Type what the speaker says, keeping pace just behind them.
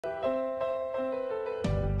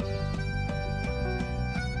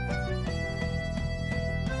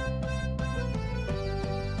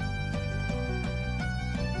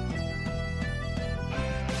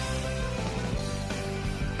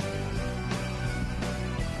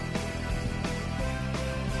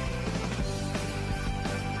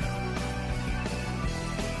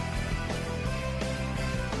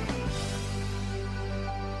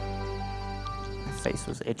face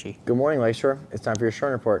was itchy. Good morning, Lakeshore. It's time for your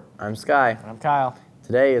Shorian Report. I'm Sky. And I'm Kyle.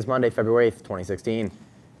 Today is Monday, February 8th, 2016.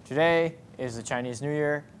 Today is the Chinese New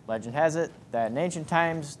Year. Legend has it that in ancient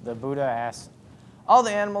times, the Buddha asked all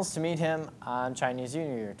the animals to meet him on Chinese New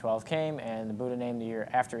Year. 12 came, and the Buddha named the year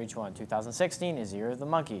after each one. 2016 is the year of the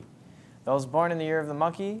monkey. Those born in the year of the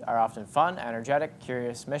monkey are often fun, energetic,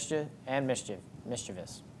 curious,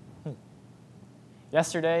 mischievous.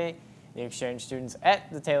 Yesterday, the exchange students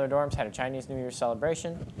at the Taylor dorms had a Chinese New Year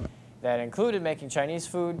celebration that included making Chinese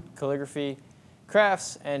food, calligraphy,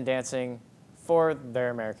 crafts, and dancing for their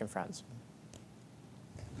American friends.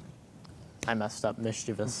 I messed up,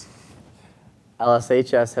 mischievous.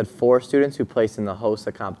 LSHS had 4 students who placed in the host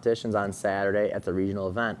of competitions on Saturday at the regional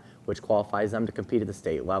event, which qualifies them to compete at the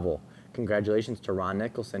state level. Congratulations to Ron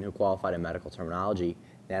Nicholson, who qualified in medical terminology,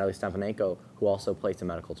 Natalie Stepanenko, who also placed in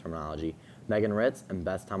medical terminology, Megan Ritz, and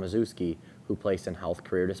Beth Tomaszewski, who placed in health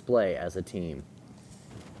career display as a team.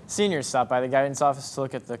 Seniors stopped by the guidance office to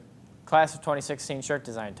look at the class of 2016 shirt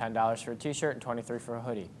design, $10 for a t-shirt and $23 for a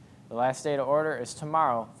hoodie. The last day to order is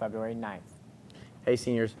tomorrow, February 9th. Hey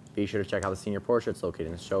seniors, be sure to check out the senior portraits located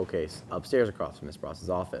in the showcase, upstairs across from Ms. Bross's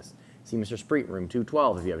office. See Mr. Spreet, room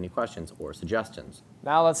 212, if you have any questions or suggestions.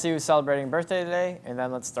 Now let's see who's celebrating birthday today, and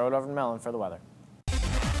then let's throw it over to Melon for the weather.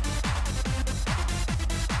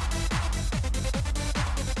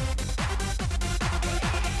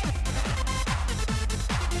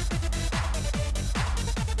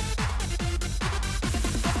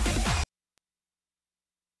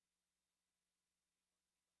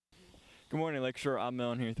 Good morning, Lakeshore. I'm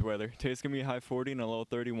Melon here with the weather. Today's going to be a high 40 and a low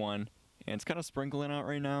 31. And it's kind of sprinkling out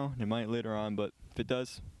right now. It might later on, but if it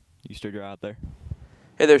does, you still go out there.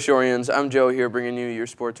 Hey there, Shorians. I'm Joe here bringing you your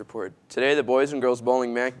sports report. Today, the boys and girls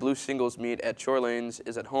bowling MAC Blue singles meet at Shore Lanes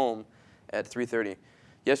is at home at 3:30.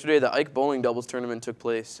 Yesterday, the Ike Bowling Doubles Tournament took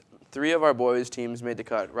place. 3 of our boys' teams made the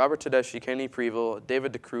cut: Robert Tedeschi, Kenny Prevel,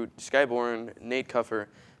 David DeCrute, Sky Bourne, Nate Cuffer,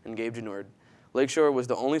 and Gabe Janord. Lakeshore was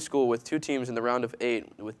the only school with 2 teams in the round of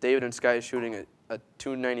 8, with David and Sky shooting a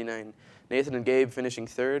 .299. Nathan and Gabe finishing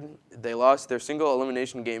 3rd. They lost their single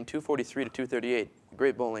elimination game 243 to 238.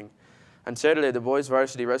 Great bowling. On Saturday, the boys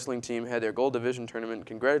varsity wrestling team had their gold division tournament.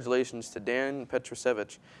 Congratulations to Dan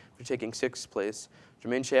Petrosevich for taking 6th place,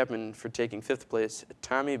 Jermaine Chapman for taking 5th place,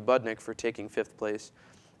 Tommy Budnick for taking 5th place,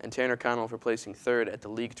 and Tanner Connell for placing 3rd at the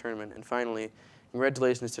league tournament. And finally,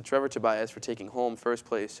 congratulations to Trevor Tobias for taking home 1st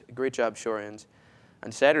place. Great job, Shorians.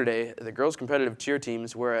 On Saturday, the girls' competitive cheer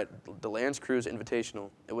teams were at the Lance Cruise Invitational.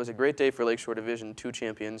 It was a great day for Lakeshore Division II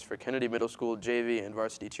champions for Kennedy Middle School JV and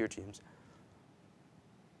varsity cheer teams.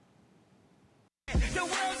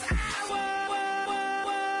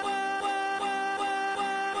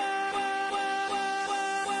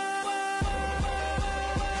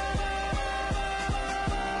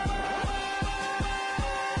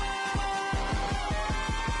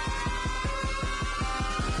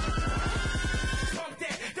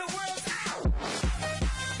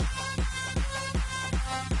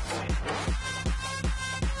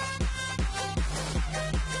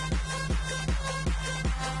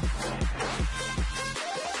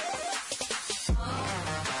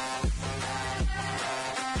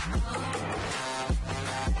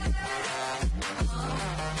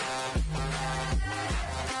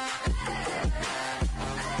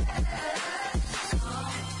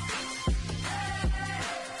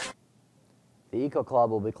 The Eco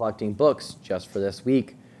Club will be collecting books just for this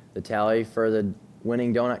week. The tally for the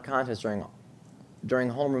winning donut contest during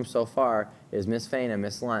homeroom so far is Miss Fain and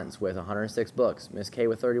Miss Lentz with 106 books, Miss K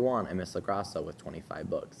with 31, and Miss LaGrasso with 25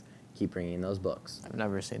 books. Keep bringing in those books. I've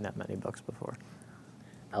never seen that many books before.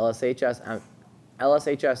 LSHS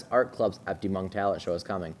Art Club's Empty Monk Talent Show is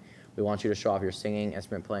coming. We want you to show off your singing,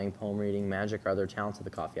 instrument playing, poem reading, magic, or other talents at the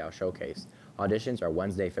Coffee House Showcase. Auditions are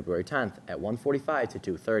Wednesday, February 10th at 1:45 to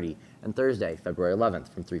 2:30, and Thursday, February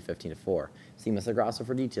 11th from 3:15 to 4. See Ms. LaGrasso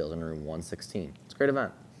for details in room 116. It's a great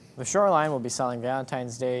event. The Shoreline will be selling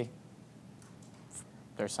Valentine's Day.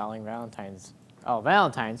 They're selling Valentine's. Oh,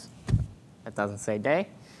 Valentine's. That doesn't say day.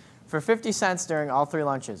 For 50 cents during all 3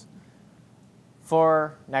 lunches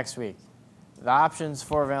for next week. The options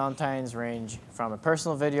for Valentine's range from a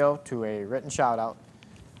personal video to a written shout-out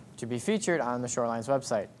to be featured on the Shoreline's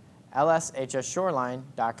website,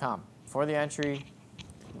 lshshoreline.com, for the entry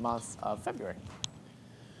month of February.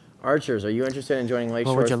 Archers, are you interested in joining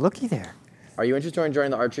Lakeshore? Well, would you looky there? Are you interested in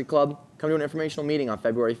joining the Archery Club? Come to an informational meeting on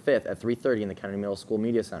February 5th at 3:30 in the Kennedy Middle School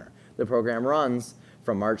Media Center. The program runs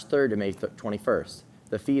from March 3rd to May 21st.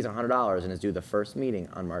 The fee is $100 and is due the first meeting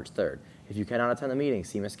on March 3rd. If you cannot attend the meeting,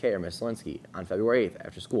 see Ms. K or Ms. Linsky on February 8th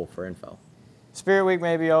after school for info. Spirit Week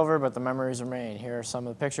may be over, but the memories remain. Here are some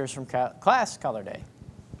of the pictures from Class Color Day.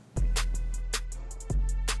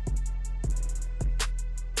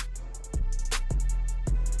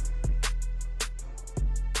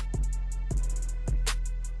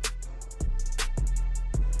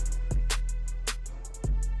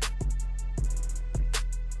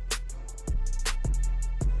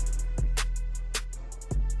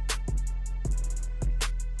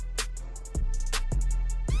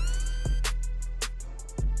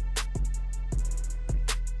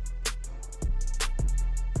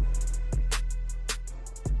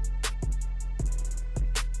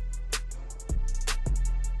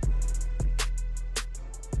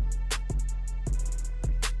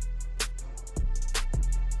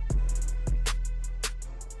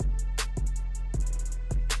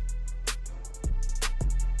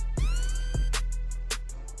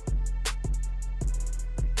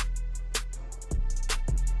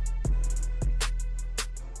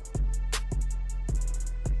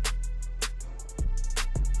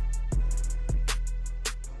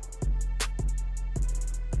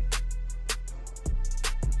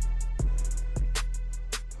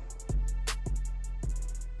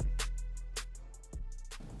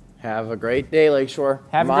 Have a great day, Lakeshore.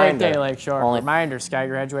 Have a Reminder. great day, Lakeshore. Only Reminder, Sky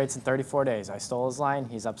graduates in 34 days. I stole his line.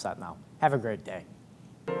 He's upset now. Have a great day.